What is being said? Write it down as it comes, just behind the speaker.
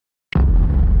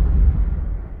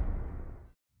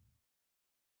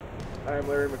I'm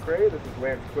Larry McRae, this is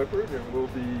Lance Clifford, and we'll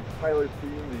be piloting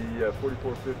the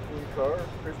 4415 car,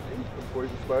 Christie, from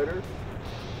Poison Spyder,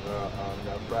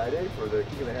 on Friday for the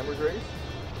King of the Hammers race.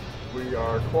 We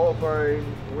are qualifying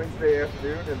Wednesday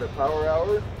afternoon in the power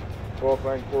hour.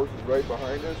 Qualifying course is right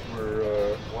behind us.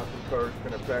 We're watching cars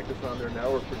kind of practice on there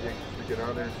now. We're pretty anxious to get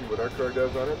on there and see what our car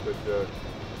does on it,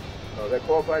 but that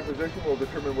qualifying position will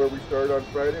determine where we start on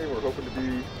Friday. We're hoping to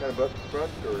be kind of up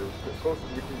front or as close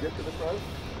as we can get to the front.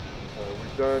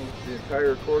 We've done the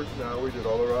entire course now. We did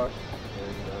all the rocks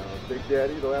and Big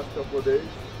Daddy the last couple of days.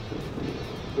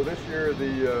 So this year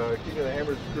the King of the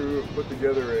Hammers crew have put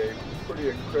together a pretty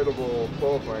incredible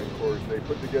qualifying course. They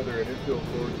put together an infield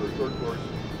course or a short course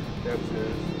that's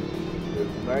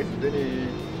as nice as any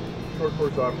short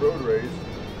course off-road race.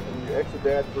 And you exit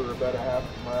that for about a half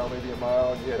mile, maybe a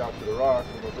mile, and you head out to the rocks.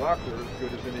 And those rocks are as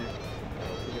good as any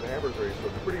King of the Hammers race. So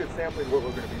it's a pretty good sampling of what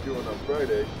we're going to be doing on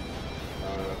Friday.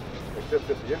 Except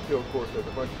that the infield course has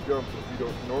a bunch of jumps that you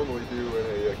don't normally do in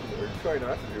a, or you try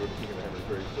not to do in a King of the Hammers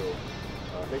race. So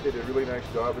I think they did a really nice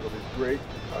job. It'll be great,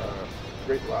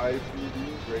 great live TV,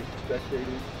 great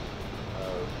spectating.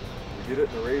 We did it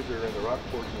in the Razor, and the rock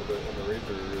portion of it in the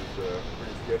Razor is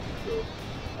pretty sketchy. So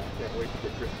I can't wait to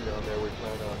get Christie on there. We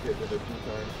plan on hitting it a few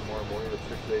times tomorrow morning at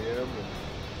 6 a.m. and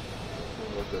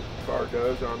seeing what the car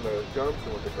does on the jumps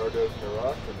and what the car does in the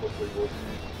rocks, and hopefully we'll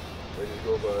be ready to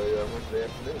go by Wednesday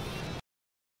afternoon.